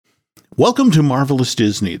Welcome to Marvelous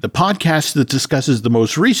Disney, the podcast that discusses the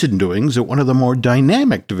most recent doings at one of the more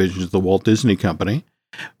dynamic divisions of the Walt Disney Company,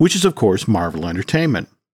 which is, of course, Marvel Entertainment.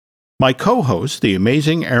 My co-host, the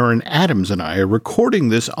amazing Aaron Adams, and I are recording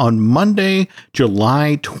this on Monday,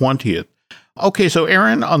 July 20th. Okay, so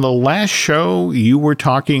Aaron, on the last show, you were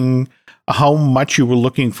talking how much you were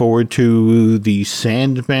looking forward to the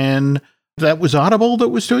Sandman. That was Audible that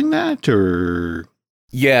was doing that, or...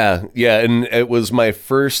 Yeah, and it was my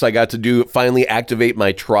first, I got to finally activate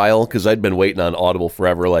my trial, because I'd been waiting on Audible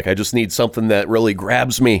forever. Like, I just need something that really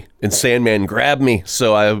grabs me, and Sandman grabbed me.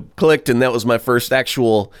 So I clicked, and that was my first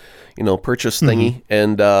actual, purchase thingy.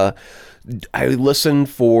 And I listened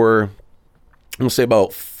for, I'm going to say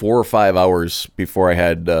about 4 or 5 hours before I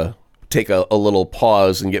had to take a little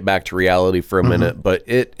pause and get back to reality for a minute. But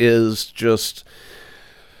it is just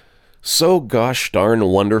so gosh darn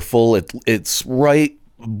wonderful. It's right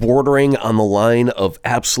bordering on the line of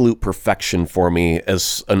absolute perfection for me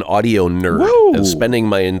as an audio nerd. Whoa. And spending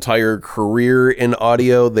my entire career in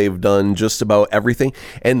audio, they've done just about everything.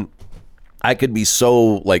 And I could be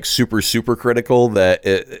so super critical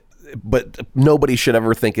but nobody should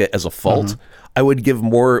ever think it as a fault. I would give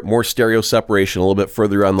more stereo separation a little bit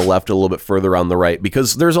further on the left, a little bit further on the right,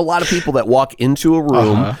 because there's a lot of people that walk into a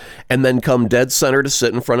room and then come dead center to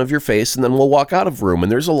sit in front of your face, and then we'll walk out of room. And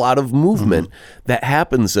there's a lot of movement that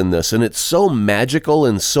happens in this, and it's so magical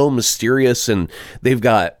and so mysterious. And they've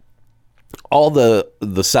got all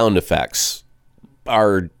the sound effects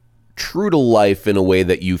are true to life in a way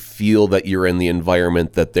that you feel that you're in the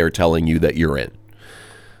environment that they're telling you that you're in.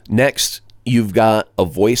 Next, you've got a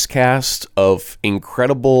voice cast of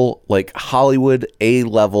incredible, Hollywood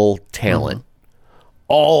A-level talent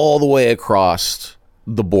all the way across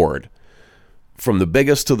the board. From the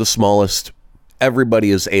biggest to the smallest, everybody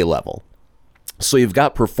is A-level. So you've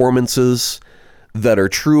got performances that are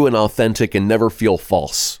true and authentic and never feel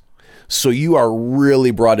false. So you are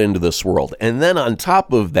really brought into this world. And then on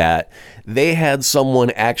top of that, they had someone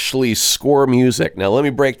actually score music. Now, let me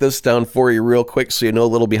break this down for you real quick so you know a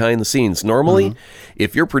little behind the scenes. Normally,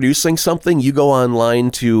 if you're producing something, you go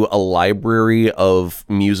online to a library of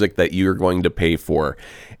music that you're going to pay for.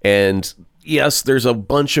 And yes, there's a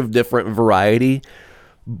bunch of different variety,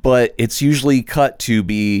 but it's usually cut to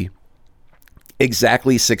be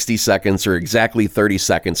exactly 60 seconds or exactly 30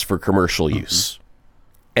 seconds for commercial use.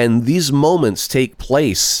 And these moments take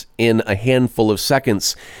place in a handful of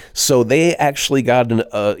seconds. So they actually got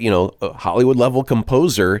a Hollywood level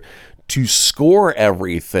composer to score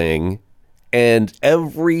everything. And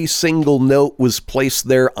every single note was placed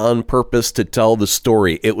there on purpose to tell the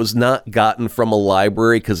story. It was not gotten from a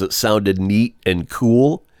library because it sounded neat and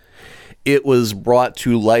cool. It was brought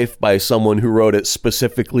to life by someone who wrote it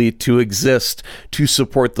specifically to exist to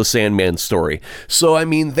support the Sandman story. So,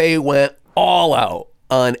 they went all out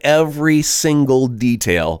on every single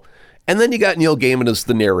detail. And then you got Neil Gaiman as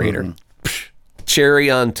the narrator.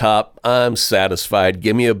 Cherry on top. I'm satisfied.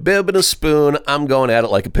 Give me a bib and a spoon. I'm going at it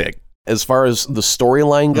like a pig. As far as the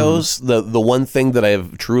storyline goes, the one thing that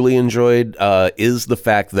I've truly enjoyed is the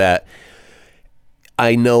fact that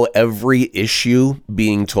I know every issue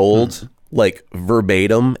being told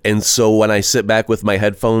verbatim. And so when I sit back with my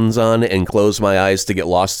headphones on and close my eyes to get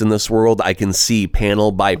lost in this world, I can see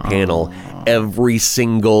panel by panel every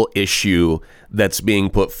single issue that's being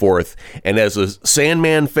put forth. And as a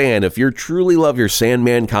Sandman fan, if you truly love your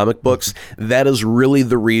Sandman comic books, that is really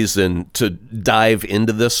the reason to dive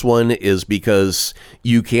into this one, is because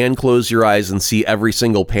you can close your eyes and see every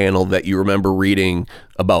single panel that you remember reading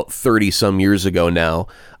about 30 some years ago now.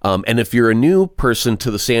 And if you're a new person to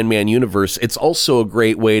the Sandman universe, it's also a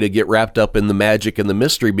great way to get wrapped up in the magic and the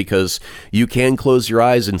mystery, because you can close your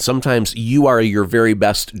eyes and sometimes you are your very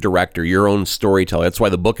best director, your own storyteller. That's why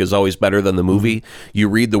the book is always better than the movie. You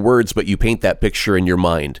read the words, but you paint that picture in your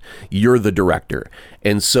mind. You're the director.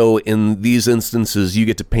 And so in these instances, you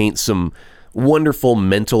get to paint some wonderful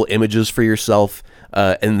mental images for yourself.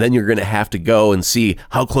 And then you're going to have to go and see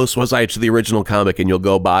how close was I to the original comic, and you'll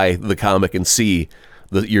go buy the comic and see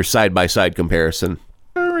your side-by-side comparison.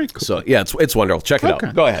 Very cool. So, yeah, it's wonderful. Check it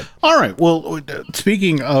out. Go ahead. All right. Well,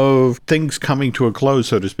 speaking of things coming to a close,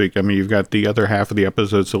 so to speak, you've got the other half of the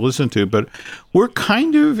episodes to listen to, but we're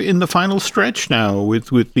kind of in the final stretch now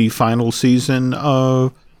with the final season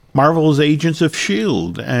of Marvel's Agents of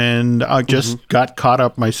S.H.I.E.L.D., and I just got caught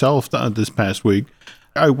up myself this past week.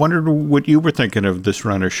 I wondered what you were thinking of this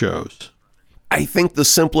run of shows. I think the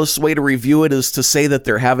simplest way to review it is to say that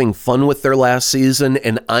they're having fun with their last season,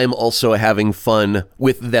 and I'm also having fun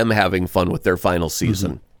with them having fun with their final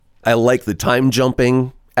season. I like the time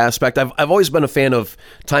jumping. aspect. I've always been a fan of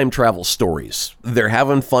time travel stories. They're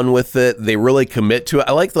having fun with it. They really commit to it.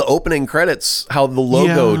 I like the opening credits, how the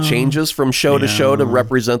logo changes from show to show to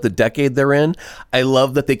represent the decade they're in. I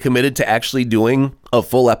love that they committed to actually doing a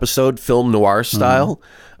full episode, film noir style,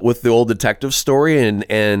 with the old detective story,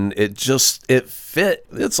 and it fit.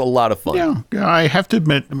 It's a lot of fun. Yeah, I have to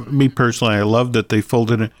admit, me personally, I love that they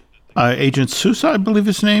folded in Agent Sousa, I believe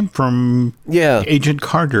his name, from Agent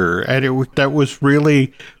Carter, and that was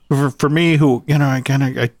really for me. Who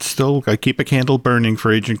I keep a candle burning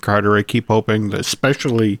for Agent Carter. I keep hoping that,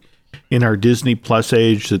 especially in our Disney Plus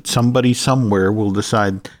age, that somebody somewhere will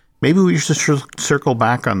decide maybe we should circle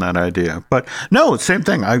back on that idea. But no, same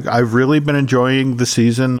thing. I've really been enjoying the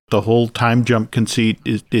season. The whole time jump conceit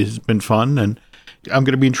has been fun, and I'm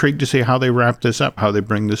going to be intrigued to see how they wrap this up, how they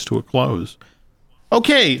bring this to a close.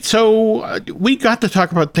 Okay, so we got to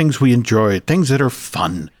talk about things we enjoy, things that are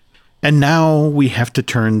fun. And now we have to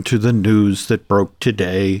turn to the news that broke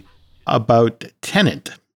today about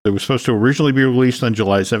Tenet. It was supposed to originally be released on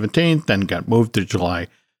July 17th, then got moved to July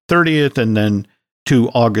 30th, and then to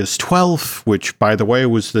August 12th, which, by the way,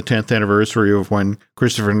 was the 10th anniversary of when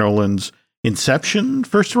Christopher Nolan's Inception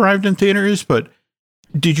first arrived in theaters. But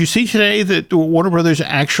did you see today that Warner Brothers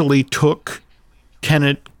actually took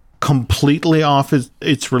Tenet completely off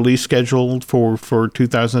its release schedule for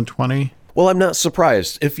 2020? Well, I'm not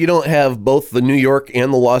surprised. If you don't have both the New York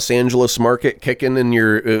and the Los Angeles market kicking in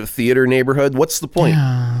your theater neighborhood, what's the point?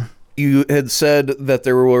 Yeah. You had said that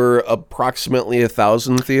there were approximately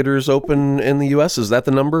 1,000 theaters open in the U.S. Is that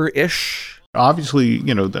the number-ish? Obviously,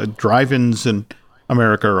 the drive-ins in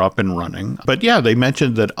America are up and running. But yeah, they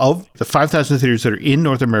mentioned that of the 5,000 theaters that are in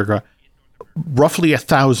North America, roughly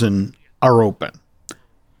 1,000 are open.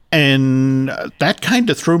 And that kind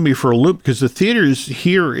of threw me for a loop, because the theaters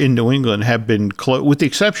here in New England have been closed, with the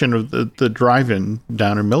exception of the drive-in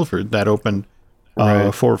down in Milford that opened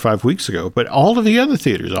 4 or 5 weeks ago. But all of the other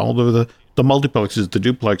theaters, all of the multiplexes, the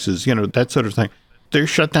duplexes, that sort of thing, they're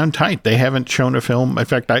shut down tight. They haven't shown a film. In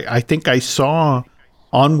fact, I think I saw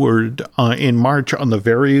Onward in March on the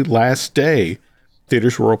very last day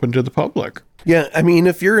theaters were open to the public. Yeah, I mean,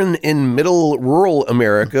 if you're in middle rural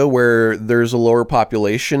America where there's a lower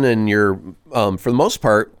population and you're, for the most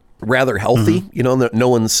part, rather healthy, no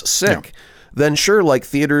one's sick, then sure, like,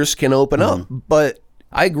 theaters can open up. But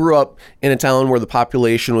I grew up in a town where the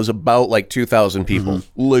population was about like 2,000 people,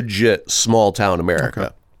 legit small town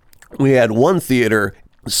America. Okay. We had one theater.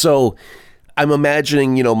 So I'm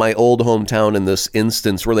imagining, my old hometown in this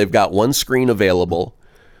instance where they've got one screen available.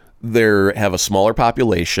 They have a smaller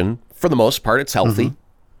population. For the most part, it's healthy.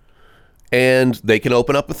 And they can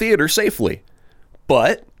open up a theater safely.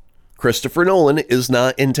 But Christopher Nolan is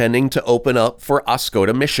not intending to open up for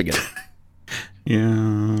Oscoda, Michigan.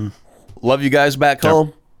 Yeah. Love you guys back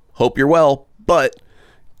home. Hope you're well. But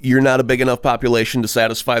you're not a big enough population to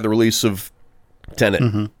satisfy the release of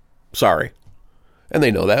Tenet. Sorry. And they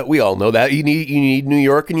know that. We all know that. You need New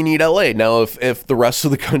York and you need LA. Now, if the rest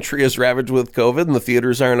of the country is ravaged with COVID and the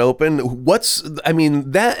theaters aren't open,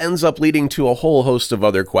 that ends up leading to a whole host of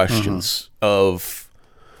other questions of,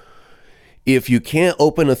 if you can't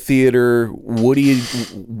open a theater, what are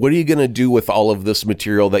you going to do with all of this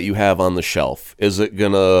material that you have on the shelf? Is it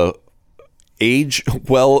going to age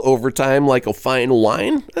well over time like a fine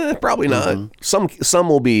wine? Probably not. Some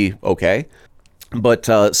will be okay. But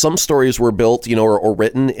some stories were built, or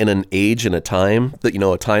written in an age and a time that,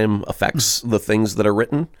 a time affects the things that are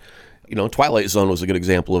written. Twilight Zone was a good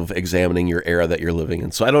example of examining your era that you're living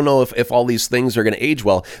in. So I don't know if all these things are going to age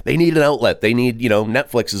well. They need an outlet. They need,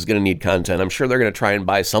 Netflix is going to need content. I'm sure they're going to try and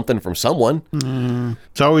buy something from someone.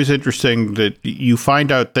 It's always interesting that you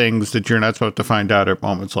find out things that you're not supposed to find out at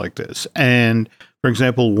moments like this. And, for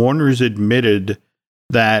example, Warner's admitted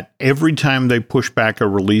that every time they push back a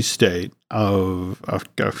release date of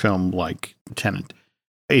a film like Tenet,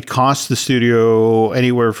 it costs the studio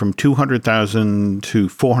anywhere from $200,000 to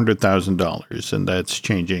 $400,000, and that's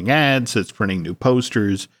changing ads, it's printing new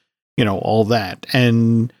posters, all that.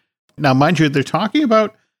 And now, mind you, they're talking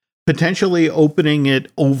about potentially opening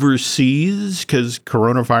it overseas because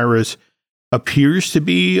coronavirus appears to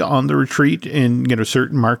be on the retreat in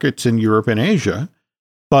certain markets in Europe and Asia.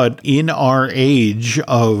 But in our age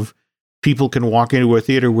of people can walk into a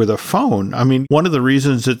theater with a phone, one of the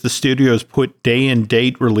reasons that the studios put day and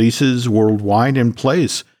date releases worldwide in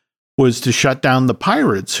place was to shut down the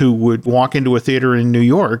pirates who would walk into a theater in New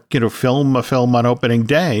York, film a film on opening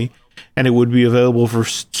day, and it would be available for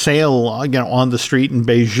sale, on the street in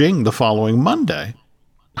Beijing the following Monday.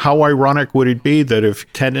 How ironic would it be that if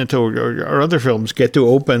Tenet or other films get to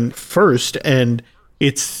open first and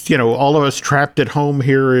It's, all of us trapped at home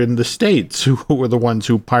here in the States who are the ones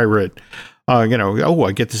who pirate. I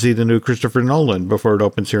get to see the new Christopher Nolan before it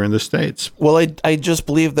opens here in the States. Well, I just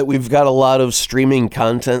believe that we've got a lot of streaming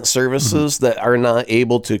content services that are not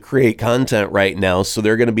able to create content right now. So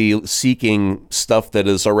they're going to be seeking stuff that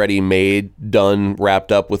is already made, done,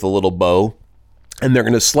 wrapped up with a little bow. And they're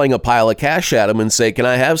going to sling a pile of cash at him and say, can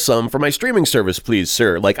I have some for my streaming service, please,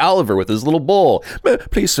 sir? Like Oliver with his little bowl.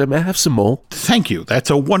 Please, sir, may I have some more? Thank you.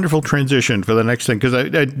 That's a wonderful transition for the next thing,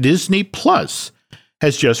 because Disney Plus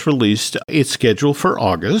has just released its schedule for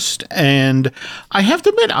August. And I have to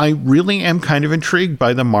admit, I really am kind of intrigued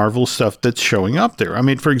by the Marvel stuff that's showing up there. I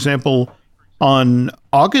mean, for example, on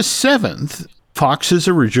August 7th, Fox's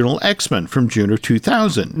original X-Men from June of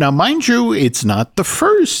 2000. Now, mind you, it's not the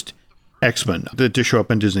first X-Men to show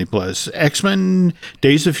up on Disney Plus. X-Men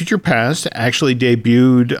Days of Future Past actually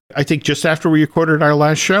debuted, I think, just after we recorded our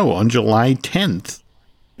last show on July 10th.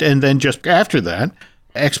 And then just after that,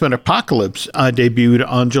 X-Men Apocalypse debuted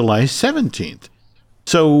on July 17th.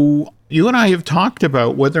 So you and I have talked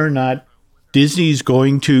about whether or not Disney's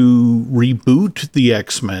going to reboot the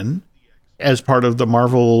X-Men as part of the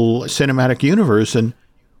Marvel Cinematic Universe. And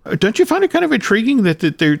don't you find it kind of intriguing that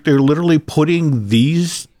they're literally putting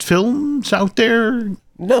these films out there?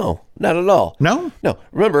 No, not at all. No? No.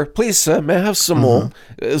 Remember, please, may I have some more?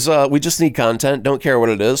 We just need content. Don't care what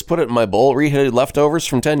it is. Put it in my bowl. Reheated leftovers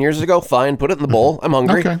from 10 years ago. Fine. Put it in the bowl. I'm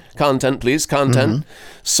hungry. Okay. Content, please. Content.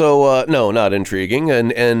 So, no, not intriguing.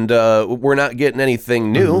 And we're not getting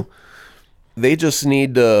anything new. They just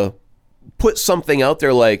need to put something out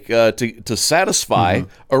there like to satisfy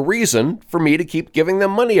a reason for me to keep giving them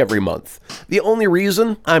money every month. The only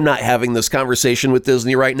reason I'm not having this conversation with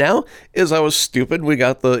Disney right now is I was stupid. We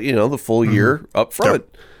got the full year up front.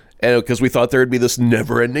 Yep. And because we thought there would be this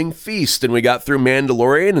never-ending feast, and we got through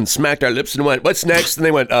Mandalorian and smacked our lips and went, "What's next?" And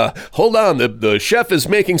they went, "Hold on, the chef is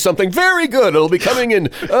making something very good. It'll be coming in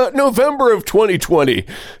November of 2020."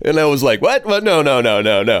 And I was like, "What? What?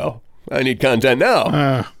 No. I need content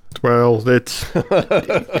now." Well, it's,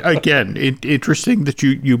 again, interesting that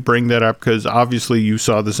you bring that up, because obviously you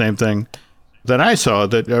saw the same thing that I saw,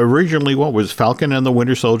 that originally Falcon and the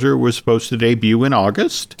Winter Soldier was supposed to debut in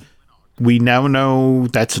August. We now know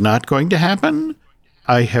that's not going to happen.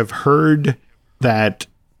 I have heard that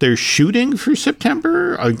they're shooting for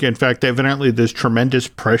September. In fact, evidently there's tremendous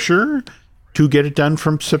pressure to get it done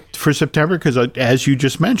for September, because as you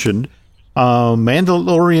just mentioned,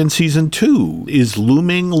 Mandalorian Season 2 is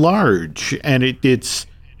looming large, and it's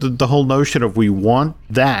the whole notion of we want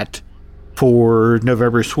that for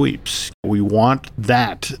November sweeps. We want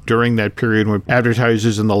that during that period when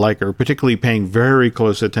advertisers and the like are particularly paying very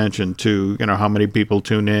close attention to, how many people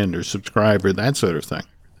tune in or subscribe or that sort of thing.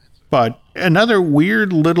 But another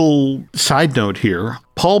weird little side note here,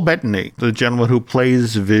 Paul Bettany, the gentleman who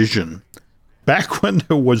plays Vision, back when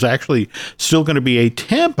there was actually still going to be a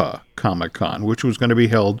Tampa Comic-Con, which was going to be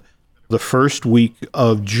held the first week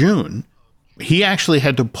of June, he actually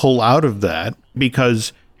had to pull out of that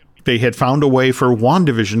because they had found a way for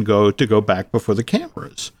WandaVision to go back before the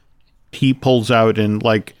cameras. He pulls out, and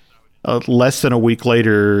less than a week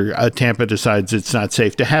later, Tampa decides it's not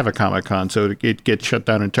safe to have a Comic-Con, so it gets shut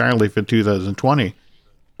down entirely for 2020.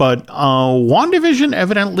 But WandaVision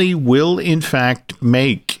evidently will, in fact,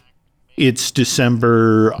 make its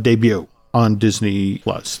December debut on Disney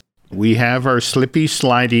Plus. We have our slippy,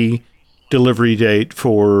 slidey delivery date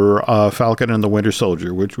for Falcon and the Winter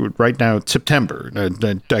Soldier, which would right now it's September.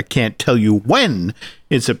 I can't tell you when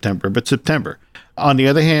in September, but September. On the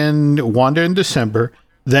other hand, Wanda in December,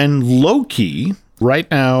 then Loki. Right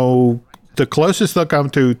now, the closest they'll come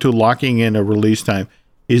to locking in a release time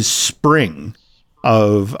is spring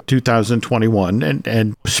of 2021,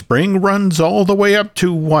 and spring runs all the way up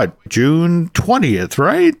to June 20th,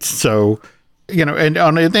 right? So, and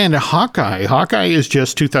on the other hand, Hawkeye is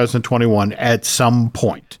just 2021 at some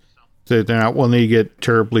point. So they're not willing to get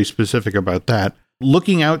terribly specific about that.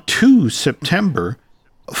 Looking out to September,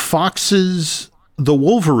 Fox's The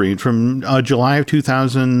Wolverine from July of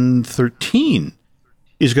 2013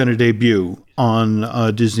 is going to debut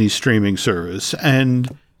on Disney's streaming service.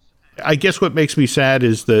 And I guess what makes me sad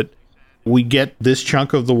is that we get this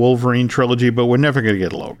chunk of the Wolverine trilogy, but we're never going to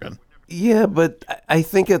get Logan. Yeah, but I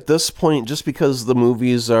think at this point, just because the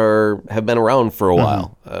movies have been around for a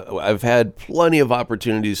while, I've had plenty of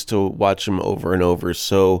opportunities to watch them over and over.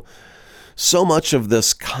 So much of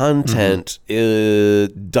this content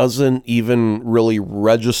doesn't even really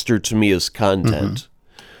register to me as content.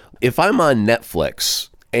 If I'm on Netflix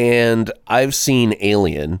and I've seen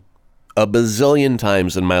Alien a bazillion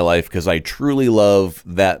times in my life because I truly love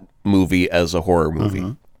that movie as a horror movie.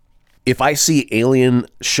 Mm-hmm. If I see Alien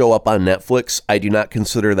show up on Netflix, I do not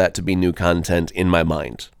consider that to be new content in my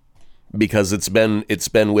mind, because it's been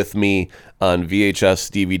with me on VHS,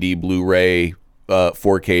 DVD, Blu-ray,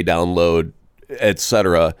 4K download,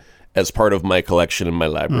 etc., as part of my collection in my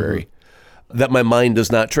library. That my mind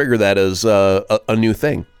does not trigger that as a new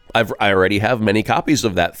thing. I already have many copies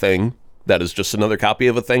of that thing. That is just another copy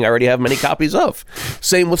of a thing I already have many copies of.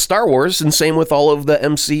 Same with Star Wars, and same with all of the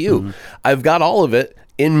MCU. I've got all of it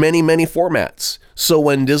in many, many formats. So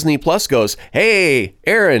when Disney Plus goes, hey,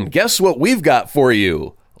 Aaron, guess what we've got for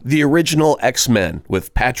you? The original X-Men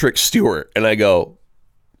with Patrick Stewart. And I go,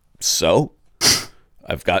 so?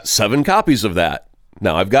 I've got 7 copies of that.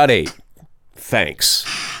 Now I've got 8. Thanks.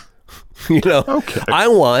 Okay. I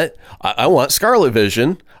want Scarlet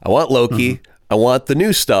Vision. I want Loki. I want the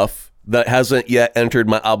new stuff that hasn't yet entered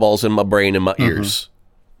my eyeballs and my brain and my ears.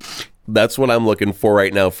 That's what I'm looking for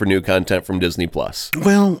right now for new content from Disney Plus.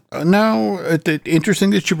 Well, now, interesting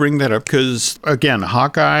that you bring that up, because, again,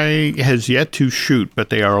 Hawkeye has yet to shoot, but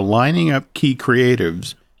they are lining up key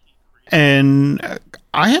creatives. And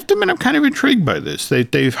I have to admit, I'm kind of intrigued by this.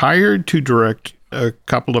 They've hired to direct a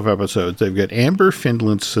couple of episodes. They've got Amber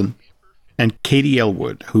Finlayson and Katie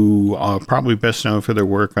Elwood, who are probably best known for their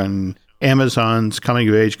work on Amazon's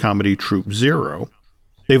coming-of-age comedy Troop Zero.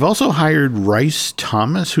 They've also hired Rice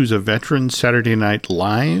Thomas, who's a veteran Saturday Night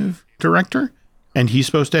Live director, and he's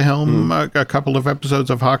supposed to helm a couple of episodes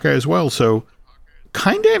of Hawkeye as well. So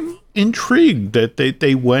kind of intrigued that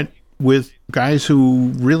they went with guys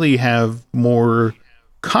who really have more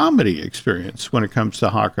comedy experience when it comes to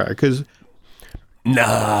Hawkeye. Because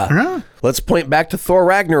let's point back to Thor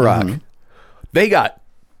Ragnarok. They got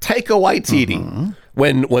Taika Waititi.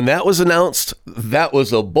 When that was announced, that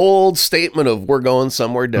was a bold statement of we're going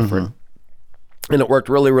somewhere different. And it worked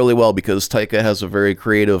really, really well because Taika has a very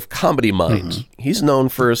creative comedy mind. He's known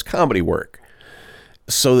for his comedy work.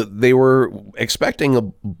 So they were expecting a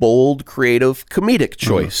bold, creative, comedic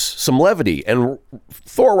choice, some levity. And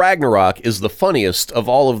Thor Ragnarok is the funniest of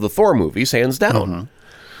all of the Thor movies, hands down.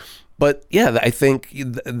 But yeah, I think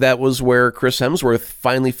that was where Chris Hemsworth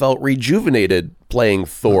finally felt rejuvenated playing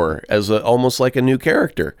Thor as almost like a new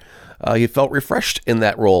character. He felt refreshed in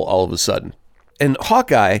that role all of a sudden. And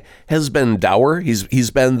Hawkeye has been dour. He's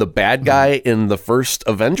been the bad guy in the first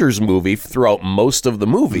Avengers movie throughout most of the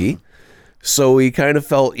movie. So he kind of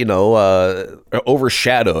felt,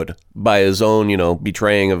 overshadowed by his own,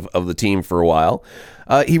 betraying of the team for a while.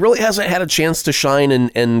 He really hasn't had a chance to shine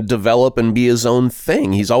and develop and be his own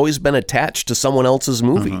thing. He's always been attached to someone else's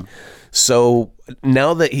movie. So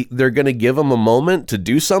now that they're going to give him a moment to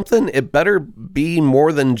do something, it better be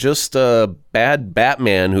more than just a bad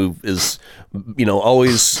Batman who is,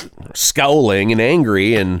 always scowling and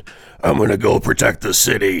angry and I'm going to go protect the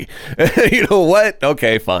city. You know what?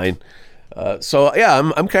 Okay, fine. So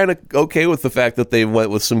yeah, I'm kind of okay with the fact that they went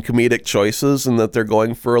with some comedic choices and that they're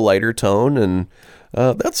going for a lighter tone, and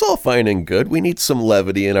that's all fine and good. We need some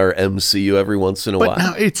levity in our MCU every once in a while.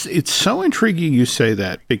 Now it's so intriguing you say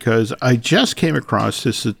that, because I just came across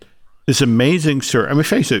this amazing story. I mean,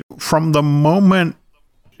 face it, from the moment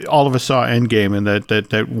all of us saw Endgame and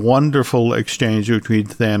that wonderful exchange between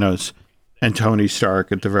Thanos and Tony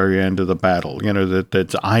Stark at the very end of the battle,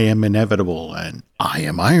 that's I am inevitable and I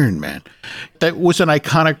am Iron Man. That was an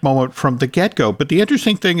iconic moment from the get-go. But the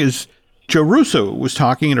interesting thing is Joe Russo was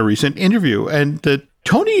talking in a recent interview, and that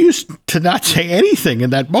Tony used to not say anything in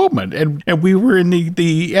that moment. And we were in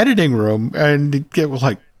the editing room, and it was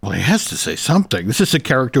like, well, he has to say something. This is a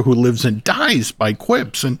character who lives and dies by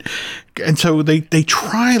quips. And so they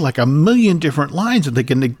try like a million different lines, and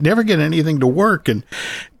they never get anything to work. And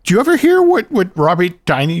do you ever hear what Robert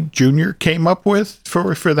Downey Jr. came up with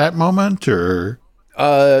for that moment? Or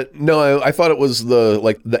no, I thought it was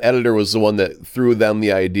the editor was the one that threw them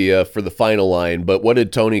the idea for the final line. But what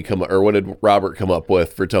did Robert come up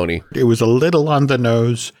with for Tony? It was a little on the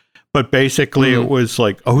nose, but basically it was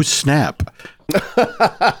like, oh, snap.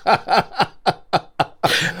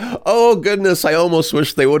 Oh goodness! I almost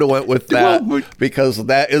wish they would have went with that, because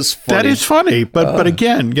that is funny. That is funny, but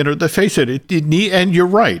again, face it, and you're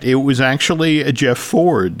right. It was actually Jeff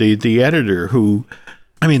Ford, the editor, who,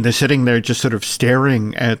 I mean, they're sitting there just sort of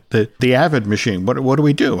staring at the Avid machine. What do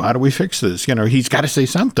we do? How do we fix this? He's got to say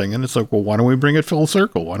something, and it's like, well, why don't we bring it full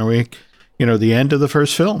circle? Why don't we? The end of the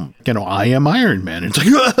first film, I am Iron Man. It's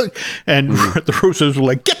like, and the Russos were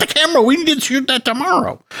like, get the camera. We need to shoot that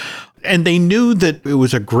tomorrow. And they knew that it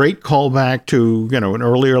was a great callback to, an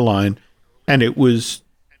earlier line. And it was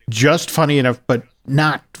just funny enough, but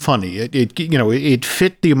not funny. It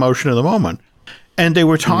fit the emotion of the moment. And they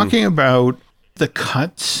were talking about the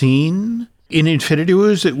cut scene in Infinity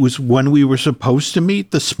Wars, it was when we were supposed to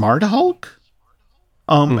meet the Smart Hulk.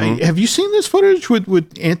 Have you seen this footage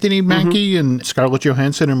with Anthony Mackie and Scarlett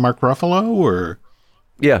Johansson and Mark Ruffalo? Or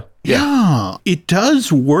Yeah. It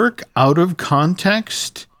does work out of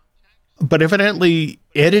context, but evidently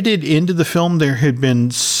edited into the film, there had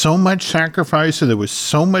been so much sacrifice and there was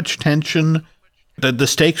so much tension that the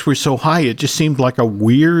stakes were so high. It just seemed like a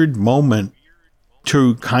weird moment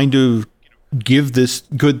to kind of give this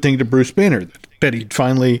good thing to Bruce Banner, that he'd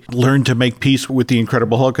finally learned to make peace with the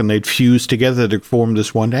Incredible Hulk and they'd fused together to form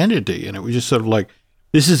this one entity. And it was just sort of like,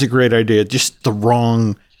 this is a great idea, just the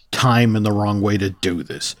wrong time and the wrong way to do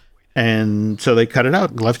this. And so they cut it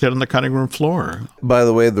out and left it on the cutting room floor. By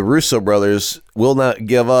the way, the Russo brothers will not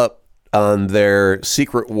give up on their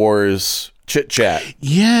Secret Wars chit-chat.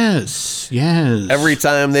 Yes. Every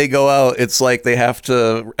time they go out, it's like they have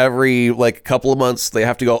to, every couple of months, they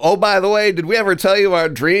have to go, oh, by the way, did we ever tell you our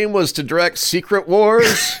dream was to direct Secret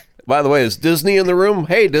Wars? By the way, is Disney in the room?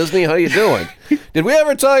 Hey, Disney, how you doing? Did we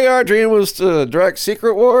ever tell you our dream was to direct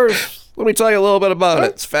Secret Wars? Let me tell you a little bit about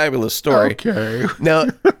it. It's a fabulous story. Okay. Now,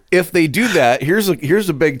 if they do that, here's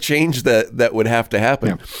a big change that would have to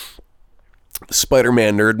happen. Yeah.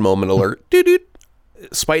 Spider-Man nerd moment alert.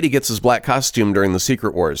 Spidey gets his black costume during the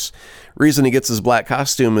Secret Wars. Reason he gets his black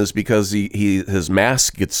costume is because his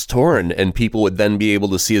mask gets torn, and people would then be able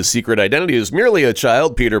to see his secret identity as merely a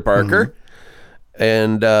child, Peter Parker.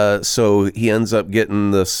 And so he ends up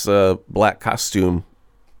getting this black costume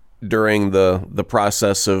during the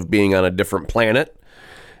process of being on a different planet,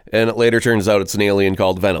 and it later turns out it's an alien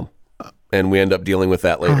called Venom, and we end up dealing with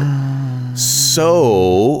that later.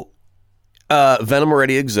 So Venom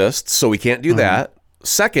already exists, so we can't do that.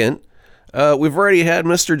 Second, we've already had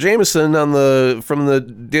Mr. Jameson from the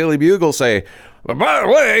Daily Bugle say, by the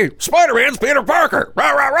way, Spider-Man's Peter Parker. Rah,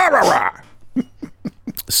 rah, rah, rah, rah.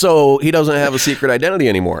 So he doesn't have a secret identity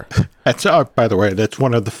anymore. That's by the way, that's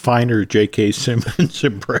one of the finer J.K. Simmons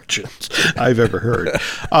impressions I've ever heard.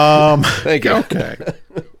 Thank you. Okay.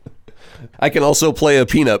 I can also play a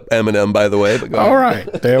peanut M&M, by the way. But all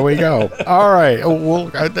right, there we go. All right, I'll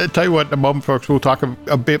tell you what, in a moment, folks, we'll talk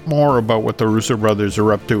a bit more about what the Russo brothers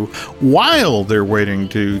are up to while they're waiting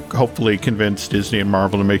to hopefully convince Disney and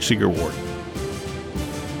Marvel to make Secret Wars.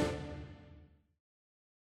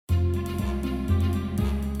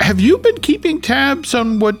 Have you been keeping tabs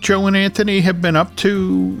on what Joe and Anthony have been up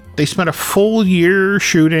to? They spent a full year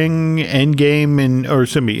shooting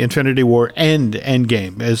Infinity War and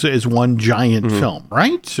Endgame as one giant film,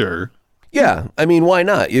 right? Or yeah, I mean, why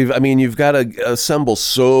not? You've got to assemble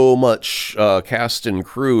so much cast and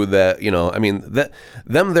crew that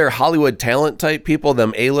they're Hollywood talent type people,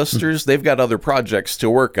 them A-listers. They've got other projects to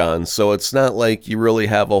work on, so it's not like you really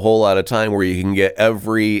have a whole lot of time where you can get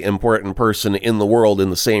every important person in the world in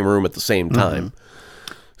the same room at the same time.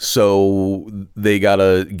 So they got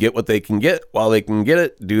to get what they can get while they can get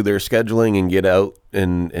it, do their scheduling, and get out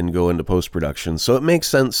and go into post-production. So it makes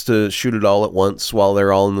sense to shoot it all at once while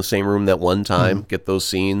they're all in the same room that one time, get those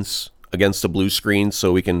scenes against a blue screen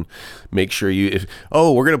so we can make sure we're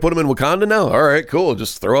going to put them in Wakanda now? All right, cool.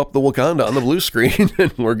 Just throw up the Wakanda on the blue screen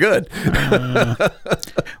and we're good.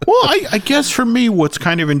 Well, I guess for me, what's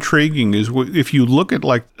kind of intriguing is if you look at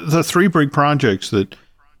the three big projects that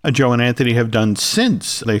Joe and Anthony have done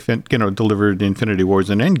since they delivered Infinity Wars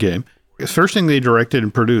and Endgame. The first thing they directed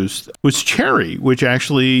and produced was Cherry, which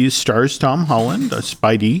actually stars Tom Holland,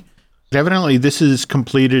 Spidey. Evidently, this is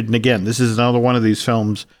completed, and again, this is another one of these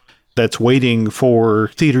films that's waiting for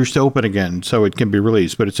theaters to open again so it can be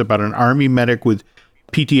released. But it's about an army medic with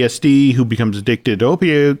PTSD who becomes addicted to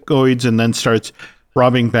opioids and then starts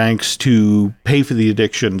robbing banks to pay for the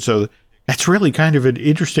addiction. So that's really kind of an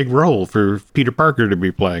interesting role for Peter Parker to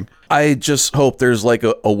be playing. I just hope there's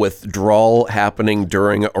a withdrawal happening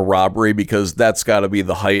during a robbery, because that's got to be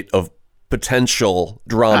the height of potential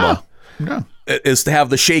drama. No. Is to have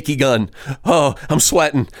the shaky gun. Oh, I'm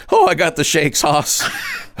sweating. Oh, I got the shakes, Hoss.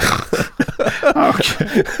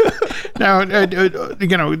 Okay. Now,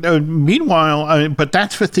 meanwhile, but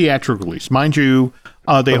that's for theatrical release. Mind you,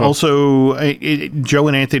 they also, Joe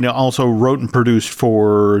and Anthony also wrote and produced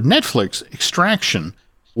for Netflix Extraction,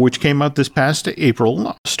 which came out this past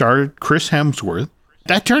April, starred Chris Hemsworth.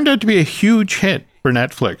 That turned out to be a huge hit for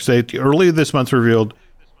Netflix. They earlier this month revealed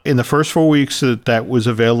in the first 4 weeks that was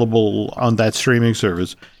available on that streaming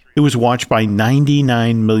service, it was watched by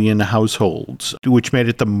 99 million households, which made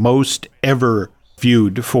it the most ever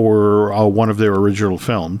viewed for one of their original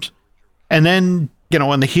films. And then,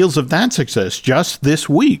 on the heels of that success, just this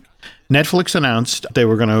week, Netflix announced they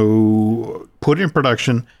were going to put in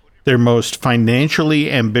production their most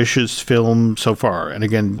financially ambitious film so far. And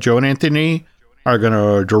again, Joe and Anthony are going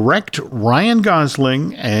to direct Ryan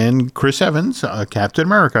Gosling and Chris Evans, Captain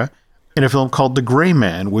America, in a film called The Gray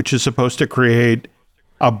Man, which is supposed to create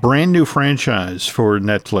a brand new franchise for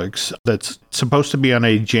Netflix that's supposed to be on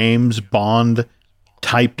a James Bond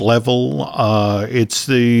type level. It's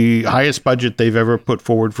the highest budget they've ever put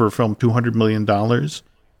forward for a film, $200 million.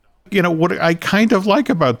 You know, what I kind of like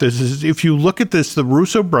about this is if you look at this, the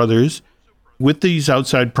Russo brothers, with these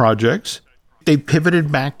outside projects, they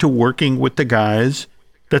pivoted back to working with the guys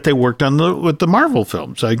that they worked on with the Marvel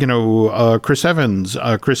films. Chris Evans,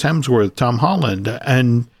 Chris Hemsworth, Tom Holland,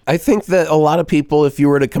 and I think that a lot of people, if you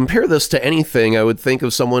were to compare this to anything, I would think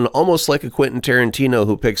of someone almost like a Quentin Tarantino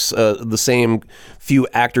who picks the same few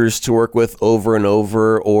actors to work with over and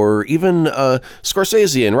over, or even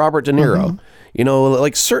Scorsese and Robert De Niro. Mm-hmm. You know,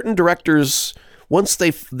 like certain directors, once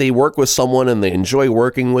they work with someone and they enjoy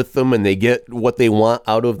working with them and they get what they want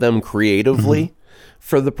out of them creatively, mm-hmm.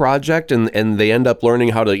 for the project, and they end up learning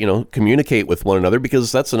how to, you know, communicate with one another,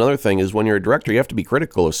 because that's another thing is when you're a director, you have to be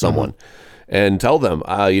critical of someone. Mm-hmm. And tell them,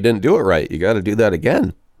 you didn't do it right. You got to do that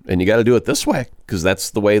again. And you got to do it this way, because that's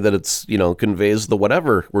the way that it's, you know, conveys the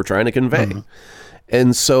whatever we're trying to convey. Mm-hmm.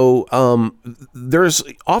 And so there's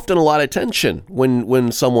often a lot of tension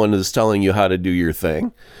when someone is telling you how to do your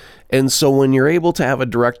thing. And so when you're able to have a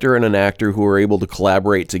director and an actor who are able to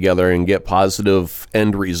collaborate together and get positive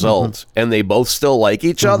end results, mm-hmm. and they both still like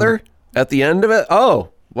each mm-hmm. other at the end of it, oh,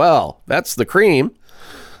 well, that's the cream.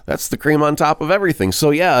 That's the cream on top of everything. So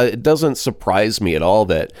yeah, it doesn't surprise me at all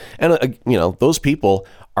that, and you know, those people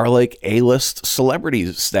are like A-list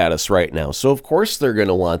celebrity status right now. So of course they're going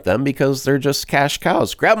to want them, because they're just cash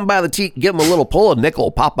cows. Grab them by the teeth, give them a little pull, a nickel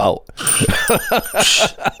will pop out.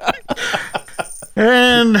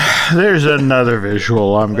 And there's another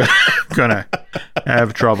visual I'm gonna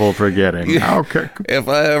have trouble forgetting. Okay. If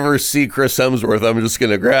I ever see Chris Hemsworth, I'm just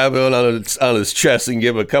gonna grab him on his chest and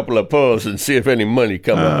give a couple of pulls and see if any money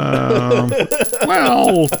come out.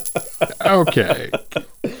 Well, okay.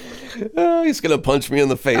 He's gonna punch me in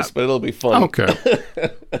the face, but it'll be fun. Okay.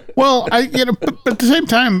 Well, but at the same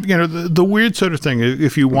time, you know, the weird sort of thing.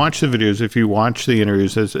 If you watch the videos, if you watch the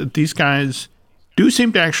interviews, is these guys do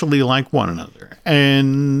seem to actually like one another,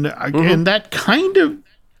 and mm-hmm. and that kind of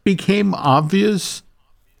became obvious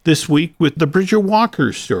this week with the Bridger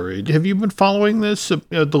Walker story. Have you been following this?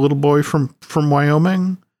 The little boy from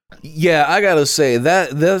Wyoming. Yeah, I gotta say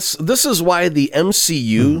that this is why the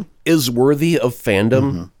MCU mm-hmm. is worthy of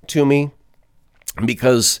fandom mm-hmm. to me,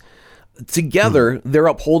 because together mm-hmm. they're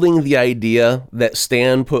upholding the idea that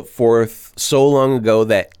Stan put forth so long ago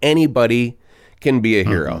that anybody can be a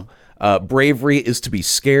hero. Mm-hmm. Bravery is to be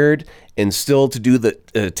scared and still to do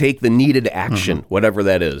take the needed action, mm-hmm. whatever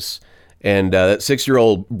that is. And that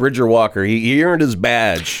 6-year-old Bridger Walker, he earned his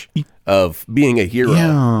badge of being a hero.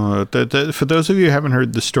 Yeah, for those of you who haven't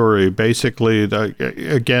heard the story, basically,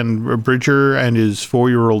 again, Bridger and his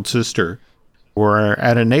 4-year-old sister were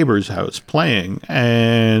at a neighbor's house playing,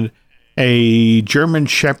 and a German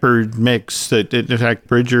Shepherd mix that, in fact,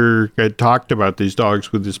 Bridger had talked about these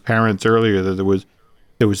dogs with his parents earlier, that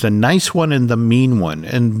there was a nice one and the mean one,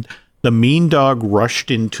 and the mean dog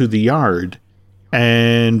rushed into the yard,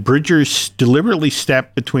 and Bridger deliberately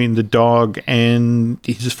stepped between the dog and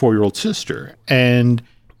his 4-year-old sister, and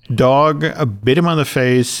dog bit him on the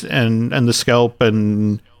face and the scalp,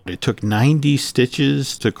 and it took 90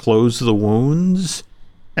 stitches to close the wounds.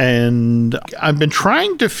 And I've been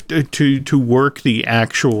trying to work the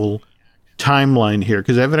actual timeline here,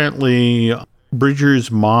 because evidently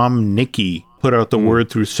Bridger's mom, Nikki, put out the word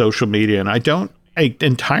through social media, and I don't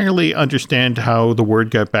entirely understand how the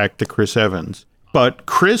word got back to Chris Evans. But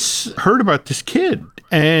Chris heard about this kid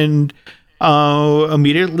and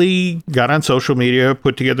immediately got on social media,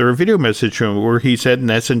 put together a video message to him where he said, in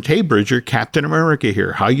essence, "Hey, Bridger, Captain America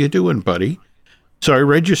here. How you doing, buddy? So I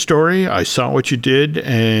read your story, I saw what you did,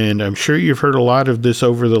 and I'm sure you've heard a lot of this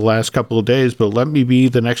over the last couple of days, but let me be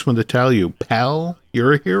the next one to tell you, pal,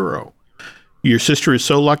 you're a hero. Your sister is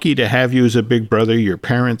so lucky to have you as a big brother. Your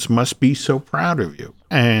parents must be so proud of you."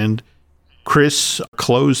 And Chris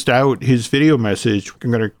closed out his video message.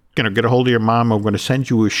 "I'm going to get a hold of your mom. I'm going to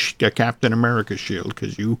send you a Captain America shield,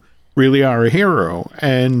 because you really are a hero."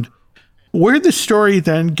 And where the story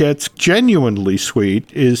then gets genuinely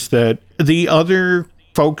sweet is that the other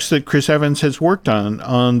folks that Chris Evans has worked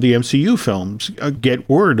on the MCU films get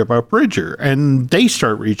word about Bridger, and they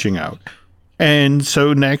start reaching out. And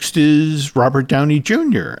so next is Robert Downey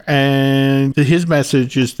Jr. And his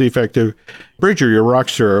message is the effect of, Bridger, you're a rock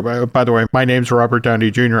star. By the way, my name's Robert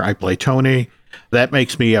Downey Jr. I play Tony. That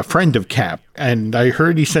makes me a friend of Cap. And I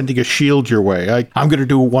heard he's sending a shield your way. I'm going to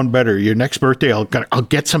do one better. Your next birthday, I'll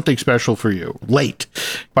get something special for you. Late.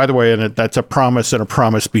 By the way, and that's a promise, and a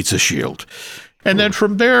promise beats a shield. And then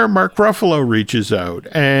from there, Mark Ruffalo reaches out,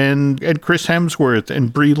 and Chris Hemsworth,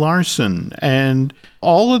 and Brie Larson, and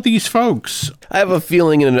all of these folks. I have a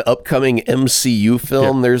feeling in an upcoming MCU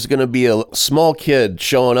film, there's going to be a small kid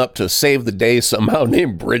showing up to save the day somehow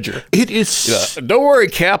named Bridger. It is... Don't worry,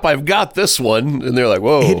 Cap, I've got this one. And they're like,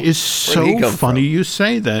 whoa. It is so funny you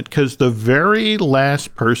say that, because the very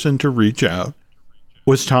last person to reach out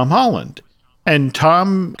was Tom Holland. And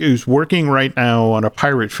Tom is working right now on a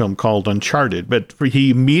pirate film called Uncharted, but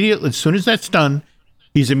he immediately, as soon as that's done,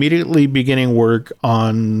 he's immediately beginning work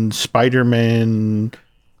on Spider-Man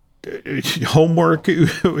homework.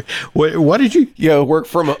 What did you? Yeah, work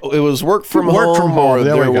from home. Or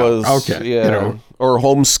there there we go. was, okay, yeah, or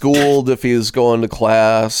homeschooled if he's going to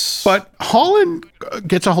class. But Holland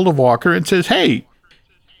gets a hold of Walker and says, hey,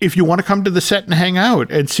 if you want to come to the set and hang out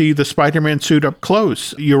and see the Spider-Man suit up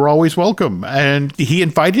close, you're always welcome. And he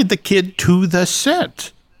invited the kid to the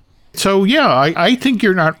set. So, yeah, I think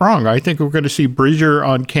you're not wrong. I think we're going to see Bridger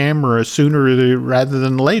on camera sooner rather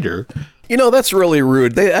than later. You know, that's really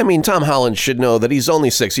rude. Tom Holland should know that he's only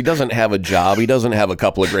 6. He doesn't have a job. He doesn't have a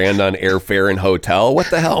couple of grand on airfare and hotel. What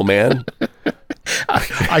the hell, man?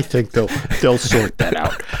 I think they'll sort that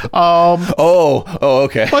out.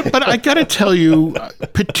 Okay. But I got to tell you,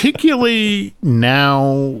 particularly now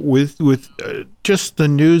with just the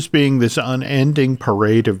news being this unending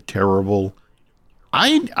parade of terrible,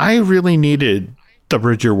 I really needed the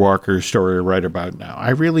Bridger Walker story right about now.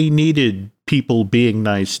 I really needed people being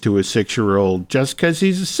nice to a 6-year-old just because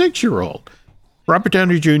he's a 6-year-old. Robert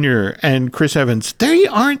Downey Jr. and Chris Evans, they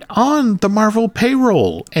aren't on the Marvel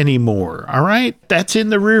payroll anymore, all right? That's in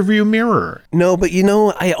the rearview mirror. No, but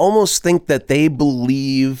I almost think that they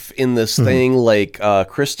believe in this thing like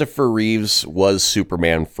Christopher Reeves was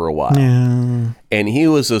Superman for a while. Yeah. And he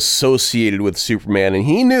was associated with Superman, and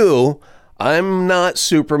he knew, I'm not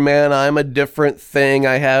Superman, I'm a different thing,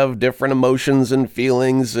 I have different emotions and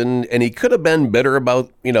feelings, and he could have been bitter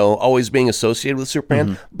about, always being associated with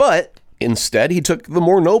Superman, but instead, he took the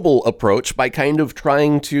more noble approach by kind of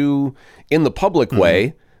trying to, in the public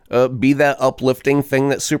way, be that uplifting thing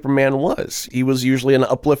that Superman was. He was usually an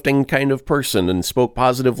uplifting kind of person and spoke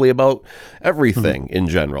positively about everything in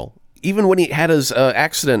general. Even when he had his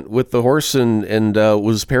accident with the horse and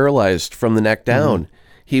was paralyzed from the neck down,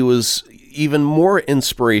 he was even more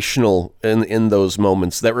inspirational in those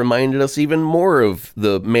moments that reminded us even more of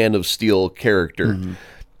the Man of Steel character.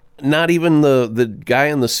 Not even the guy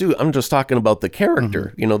in the suit. I'm just talking about the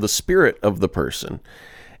character, the spirit of the person.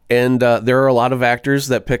 And there are a lot of actors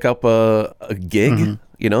that pick up a gig.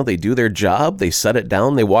 They do their job, they set it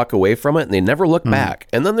down, they walk away from it, and they never look back.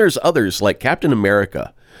 And then there's others like Captain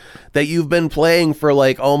America that you've been playing for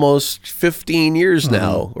like almost 15 years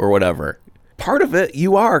now or whatever. Part of it,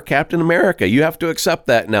 you are Captain America. You have to accept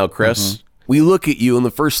that now, Chris. We look at you and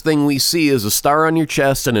the first thing we see is a star on your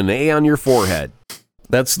chest and an A on your forehead.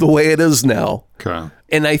 That's the way it is now. Okay.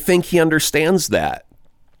 And I think he understands that.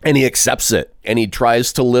 And he accepts it. And he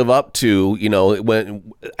tries to live up to,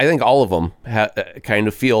 when I think all of them kind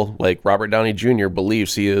of feel like Robert Downey Jr.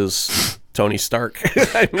 believes he is Tony Stark.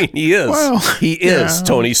 I mean, he is. Well, he is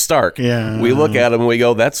Tony Stark. Yeah. We look at him and we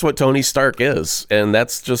go, that's what Tony Stark is. And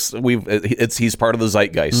that's just, he's part of the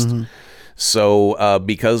zeitgeist. So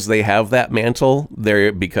because they have that mantle,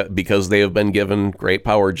 because they have been given great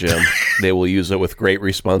power, Jim, they will use it with great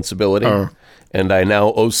responsibility. And I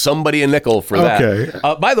now owe somebody a nickel for that.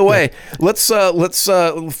 Okay. By the way, let's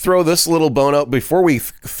throw this little bone out before we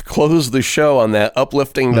close the show on that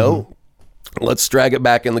uplifting note. Let's drag it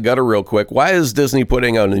back in the gutter real quick. Why is Disney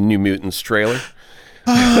putting out a New Mutants trailer?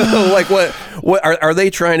 Like what are they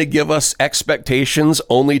trying to give us expectations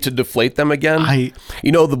only to deflate them again?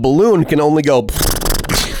 The balloon can only go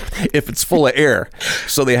if it's full of air.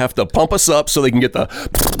 So they have to pump us up so they can get the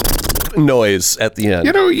noise at the end.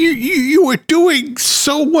 You were doing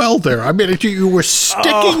so well there. I mean, you were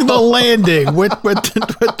sticking the landing with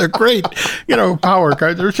the great, power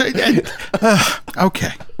card.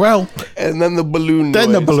 Okay, well, and then the balloon.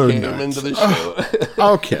 Then noise the balloon came noise. into the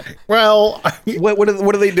show. Okay, well, what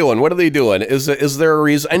are they doing? What are they doing? Is there a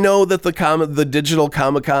reason? I know that the digital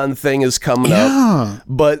Comic-Con thing is coming up,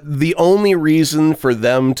 but the only reason for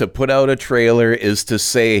them to put out a trailer is to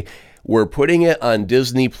say, we're putting it on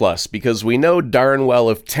Disney Plus because we know darn well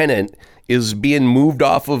if Tenet is being moved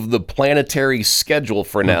off of the planetary schedule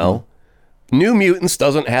for now, New Mutants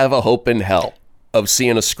doesn't have a hope in hell of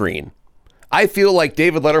seeing a screen. I feel like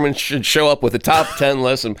David Letterman should show up with a top 10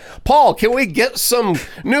 list. And Paul, can we get some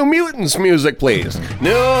New Mutants music, please?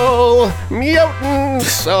 New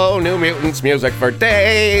Mutants. Oh, New Mutants music for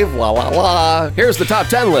Dave. La, la, la. Here's the top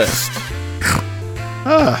 10 list.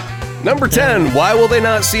 Number 10, why will they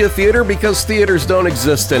not see a theater? Because theaters don't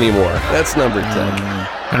exist anymore. That's number 10.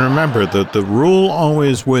 And remember, the rule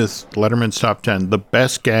always with Letterman's top 10, the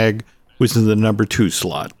best gag was in the number 2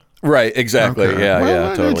 slot. Right, exactly. Okay.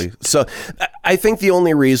 Yeah, totally. So I think the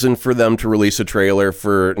only reason for them to release a trailer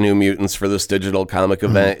for New Mutants for this digital comic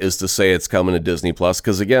event is to say it's coming to Disney Plus.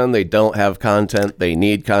 Because again, they don't have content. They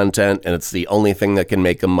need content. And it's the only thing that can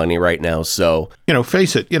make them money right now. So,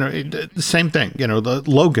 face it, the same thing. The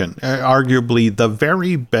Logan, arguably the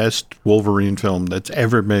very best Wolverine film that's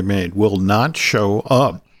ever been made, will not show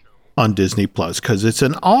up on Disney Plus because it's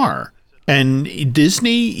an R. And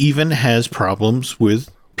Disney even has problems with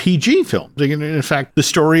PG films. In fact, the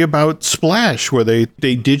story about Splash, where they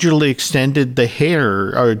digitally extended the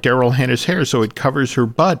hair, or Daryl Hannah's hair, so it covers her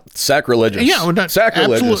butt. Sacrilegious. Yeah,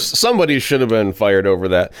 sacrilegious. Somebody should have been fired over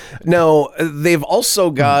that. Now, they've also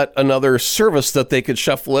got another service that they could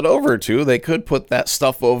shuffle it over to. They could put that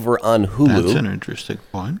stuff over on Hulu. That's an interesting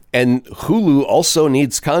point. And Hulu also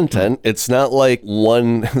needs content. It's not like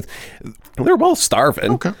one... They're both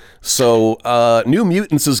starving. Okay. So New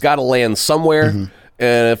Mutants has got to land somewhere.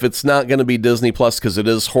 And if it's not going to be Disney Plus because it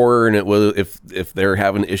is horror, and it was if they're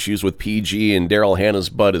having issues with PG and Daryl Hannah's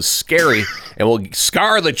butt is scary and will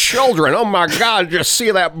scar the children. Oh my God! Just see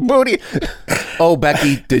that booty. Oh,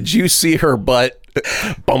 Becky, did you see her butt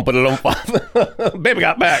bumping it up? Baby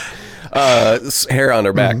got back. Hair on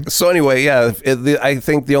her back. So anyway, yeah, I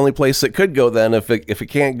think the only place it could go then, if it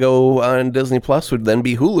can't go on Disney Plus, would then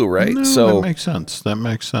be Hulu, right? No, so that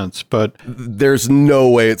makes sense. But there's no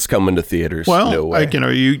way it's coming to theaters. Well, no way.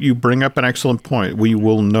 You bring up an excellent point. We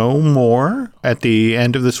will know more at the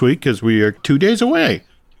end of this week because we are 2 days away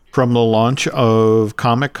from the launch of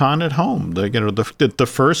Comic-Con at home.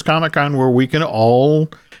 The first Comic-Con where we can all,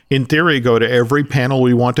 in theory, go to every panel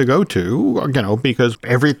we want to go to, because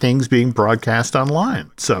everything's being broadcast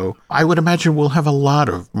online. So I would imagine we'll have a lot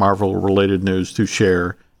of Marvel-related news to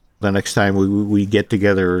share the next time we get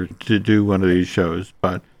together to do one of these shows.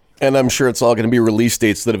 And I'm sure it's all going to be release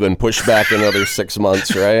dates that have been pushed back another 6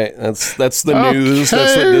 months, right? That's the news.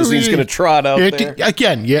 That's what Disney's going to trot out there.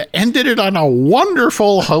 Again, you ended it on a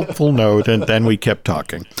wonderful, hopeful note, and then we kept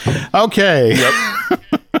talking. Okay. Yep.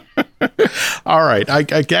 All right.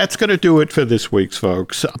 That's going to do it for this week's,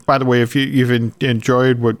 folks. By the way, if you've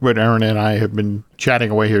enjoyed what Aaron and I have been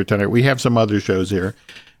chatting away here tonight, we have some other shows here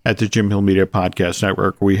at the Jim Hill Media Podcast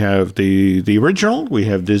Network. We have the original. We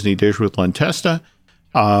have Disney Dish with Len Testa.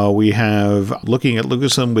 We have Looking at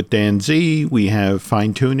Lucasfilm with Dan Z. We have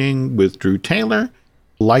Fine Tuning with Drew Taylor.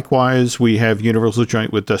 Likewise, we have Universal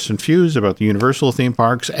Joint with Dustin Fuse about the Universal theme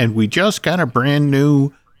parks. And we just got a brand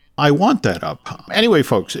new I Want That up. Anyway,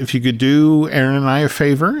 folks, if you could do Aaron and I a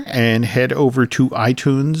favor and head over to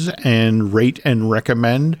iTunes and rate and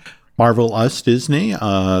recommend Marvel Us Disney,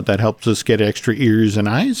 that helps us get extra ears and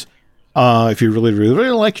eyes. If you really, really, really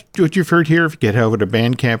like what you've heard here, if you get over to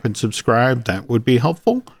Bandcamp and subscribe, that would be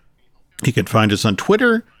helpful. You can find us on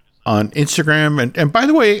Twitter, on Instagram. And by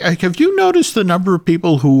the way, have you noticed the number of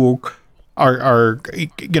people who are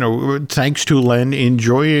thanks to Len,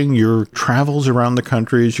 enjoying your travels around the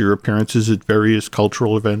countries, your appearances at various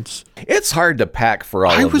cultural events? It's hard to pack for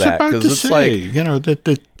all of that. I was about to say,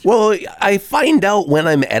 that well, I find out when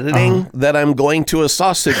I'm editing that I'm going to a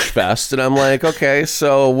sausage fest, and I'm like, okay,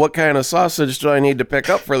 so what kind of sausage do I need to pick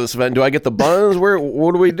up for this event? Do I get the buns?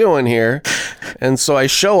 What are we doing here? And so I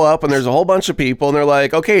show up, and there's a whole bunch of people, and they're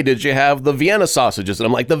like, okay, did you have the Vienna sausages? And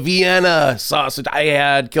I'm like, the Vienna sausage. I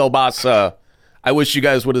had kielbasa. I wish you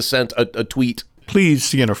guys would have sent a tweet.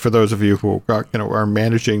 Please, for those of you who are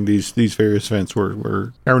managing these various events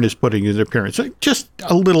where Aaron is putting his appearance, just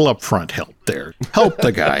a little upfront help there. Help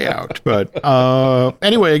the guy out. But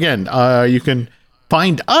anyway, again, you can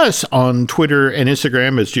find us on Twitter and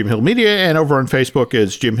Instagram as Jim Hill Media, and over on Facebook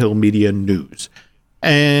as Jim Hill Media News.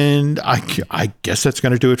 And I guess that's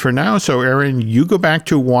going to do it for now. So, Aaron, you go back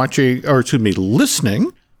to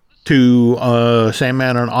listening to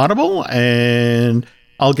Sandman on Audible, and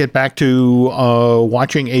I'll get back to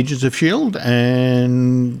watching Agents of S.H.I.E.L.D.,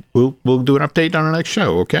 and we'll do an update on our next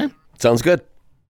show, okay? Sounds good.